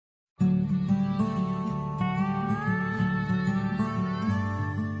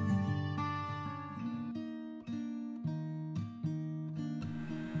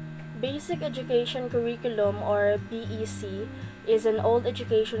Basic Education Curriculum, or BEC, is an old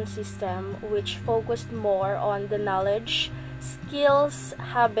education system which focused more on the knowledge, skills,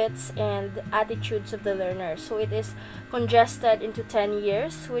 habits, and attitudes of the learner. So it is congested into 10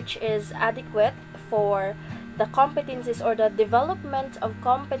 years, which is adequate for the competencies or the development of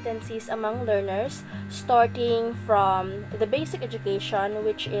competencies among learners, starting from the basic education,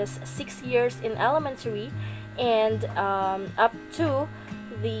 which is 6 years in elementary, and up to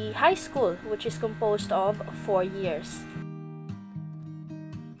the high school, which is composed of 4 years.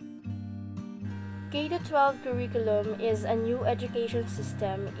 K-12 curriculum is a new education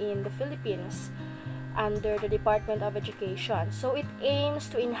system in the Philippines under the Department of Education. So it aims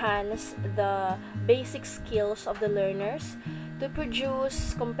to enhance the basic skills of the learners, to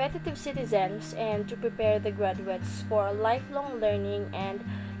produce competitive citizens, and to prepare the graduates for lifelong learning and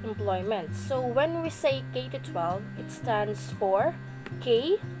employment. So when we say K-12, it stands for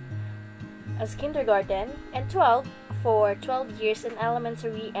K as kindergarten, and 12 for 12 years in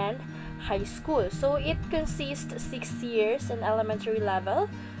elementary and high school. So it consists 6 years in elementary level,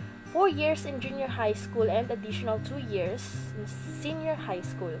 4 years in junior high school, and additional 2 years in senior high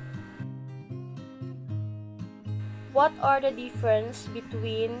school. What are the difference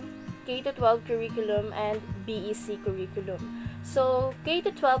between K-12 curriculum and BEC curriculum? So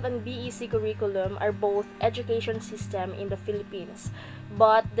K-12 and BEC curriculum are both education system in the Philippines,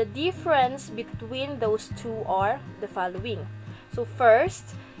 but the difference between those two are the following. So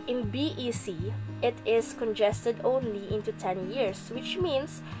first, in BEC, it is congested only into 10 years, which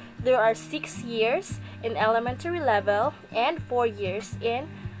means there are 6 years in elementary level and 4 years in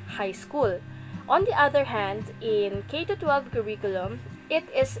high school. On the other hand, in K-12 curriculum, it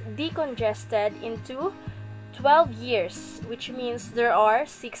is decongested into 12 years, which means there are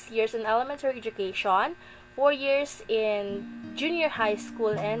 6 years in elementary education, 4 years in junior high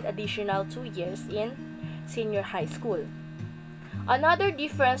school, and additional 2 years in senior high school. Another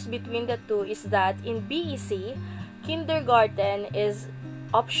difference between the two is that in BEC, kindergarten is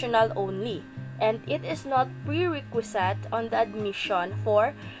optional only, and it is not prerequisite on the admission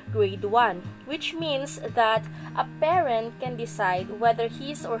for grade 1, which means that a parent can decide whether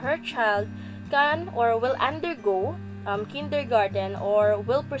his or her child can or will undergo kindergarten or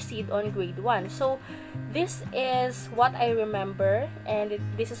will proceed on grade 1. So this is what I remember, and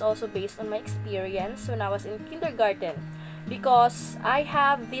this is also based on my experience when I was in kindergarten, because I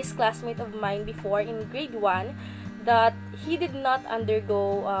have this classmate of mine before in grade 1 that he did not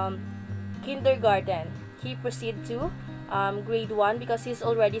undergo kindergarten. He proceeded to grade 1 because he's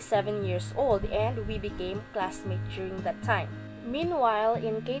already 7 years old, and we became classmates during that time. Meanwhile,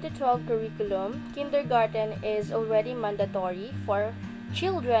 in K-12 curriculum, kindergarten is already mandatory for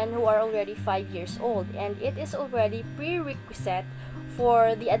children who are already 5 years old, and it is already prerequisite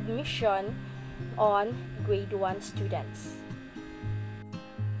for the admission on grade 1 students.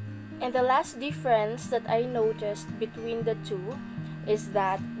 And the last difference that I noticed between the two is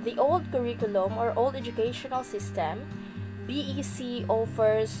that the old curriculum or old educational system, BEC,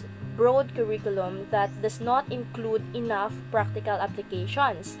 offers broad curriculum that does not include enough practical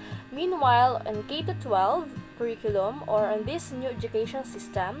applications. Meanwhile, in K-12 curriculum, or on this new education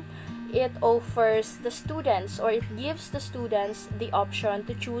system, it offers the students, or it gives the students the option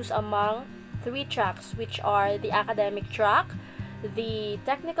to choose among 3 tracks, which are the academic track, the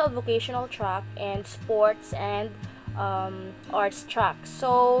technical vocational track, and sports and arts track.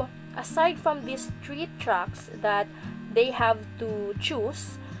 So aside from these 3 tracks that they have to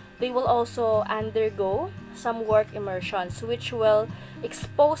choose, they will also undergo some work immersions, which will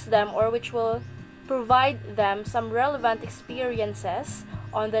expose them, or which will provide them some relevant experiences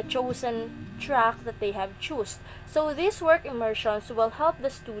on the chosen track that they have chosen. So these work immersions will help the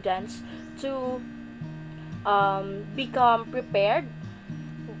students to become prepared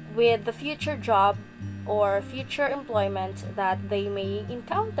with the future job or future employment that they may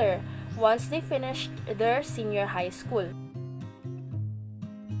encounter once they finish their senior high school.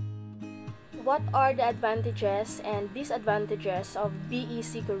 What are the advantages and disadvantages of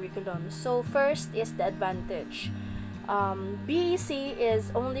BEC curriculum? So first is the advantage. BEC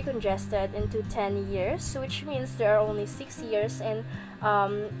is only congested into 10 years, which means there are only 6 years in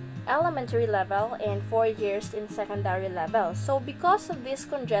elementary level and 4 years in secondary level. So because of this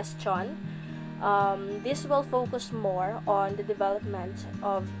congestion, this will focus more on the development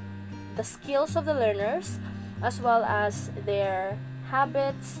of the skills of the learners, as well as their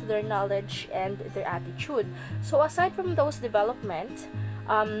habits, their knowledge, and their attitude. So aside from those development,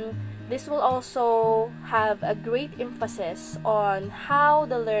 this will also have a great emphasis on how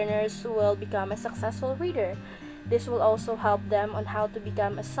the learners will become a successful reader. This will also help them on how to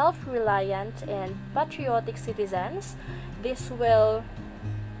become a self-reliant and patriotic citizens. This will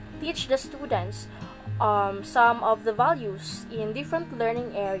teach the students some of the values in different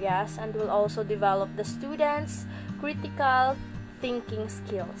learning areas, and will also develop the students' critical thinking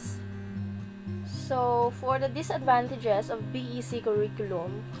skills. So, for the disadvantages of BEC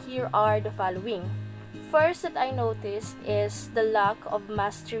curriculum, here are the following. First that I noticed is the lack of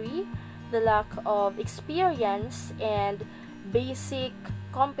mastery, the lack of experience, and basic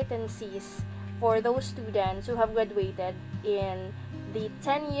competencies for those students who have graduated in the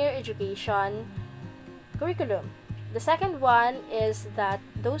 10-year education curriculum. The second one is that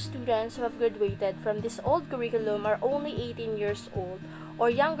those students who have graduated from this old curriculum are only 18 years old or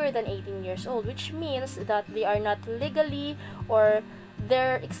younger than 18 years old, which means that they are not legally, or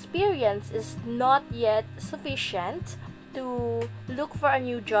their experience is not yet sufficient to look for a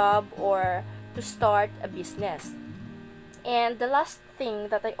new job or to start a business. And the last thing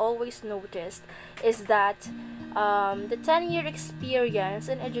that I always noticed is that the 10-year experience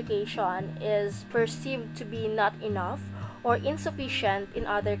in education is perceived to be not enough or insufficient in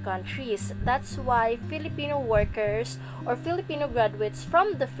other countries. That's why Filipino workers or Filipino graduates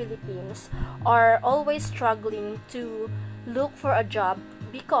from the Philippines are always struggling to look for a job,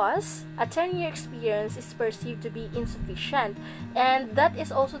 because a 10-year experience is perceived to be insufficient. And that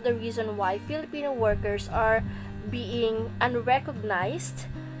is also the reason why Filipino workers are being unrecognized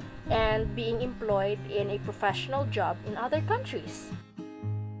and being employed in a professional job in other countries.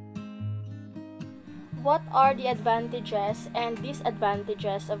 What are the advantages and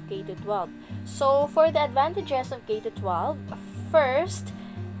disadvantages of K-12? So, for the advantages of K-12, first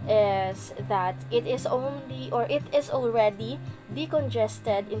is that it is already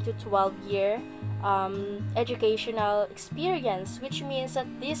decongested into 12-year educational experience, which means that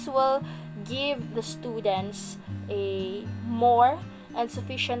this will give the students a more and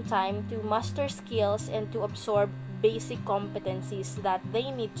sufficient time to master skills and to absorb basic competencies that they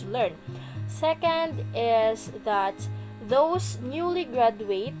need to learn. Second is that those newly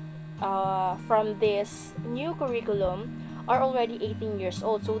graduate from this new curriculum are already 18 years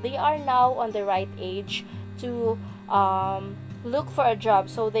old, so they are now on the right age to look for a job,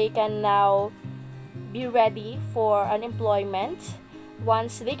 so they can now be ready for unemployment.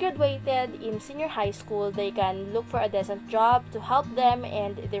 Once they graduated in senior high school, they can look for a decent job to help them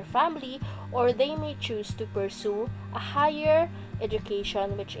and their family, or they may choose to pursue a higher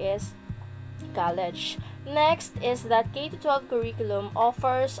education, which is college. Next is that K-12 curriculum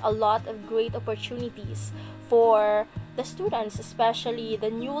offers a lot of great opportunities for the students, especially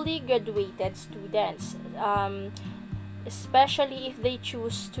the newly graduated students, especially if they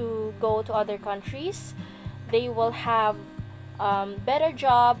choose to go to other countries. They will have better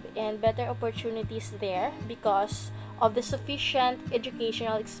job and better opportunities there because of the sufficient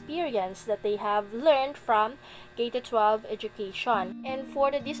educational experience that they have learned from K-12 education. And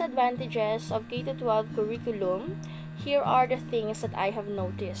for the disadvantages of K-12 curriculum, here are the things that I have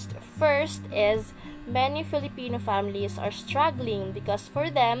noticed. First is many Filipino families are struggling because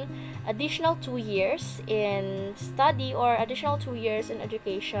for them, additional 2 years in study or additional 2 years in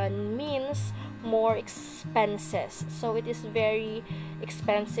education means more expenses. So it is very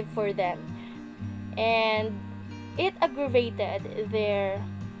expensive for them. And it aggravated their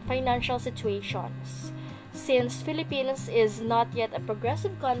financial situations. Since Philippines is not yet a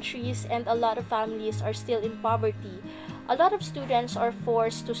progressive country and a lot of families are still in poverty, a lot of students are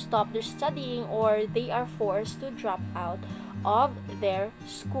forced to stop their studying or they are forced to drop out of their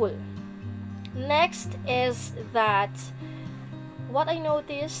school. Next is that what I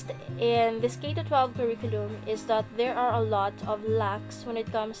noticed in this K-12 curriculum is that there are a lot of lacks when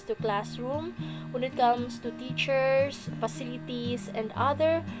it comes to classroom, when it comes to teachers, facilities, and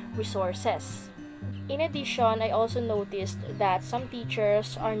other resources. In addition, I also noticed that some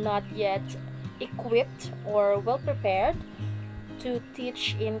teachers are not yet equipped or well prepared to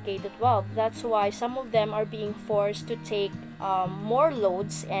teach in K-12. That's why some of them are being forced to take more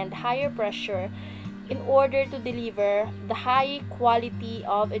loads and higher pressure in order to deliver the high quality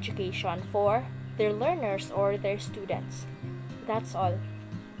of education for their learners or their students. That's all.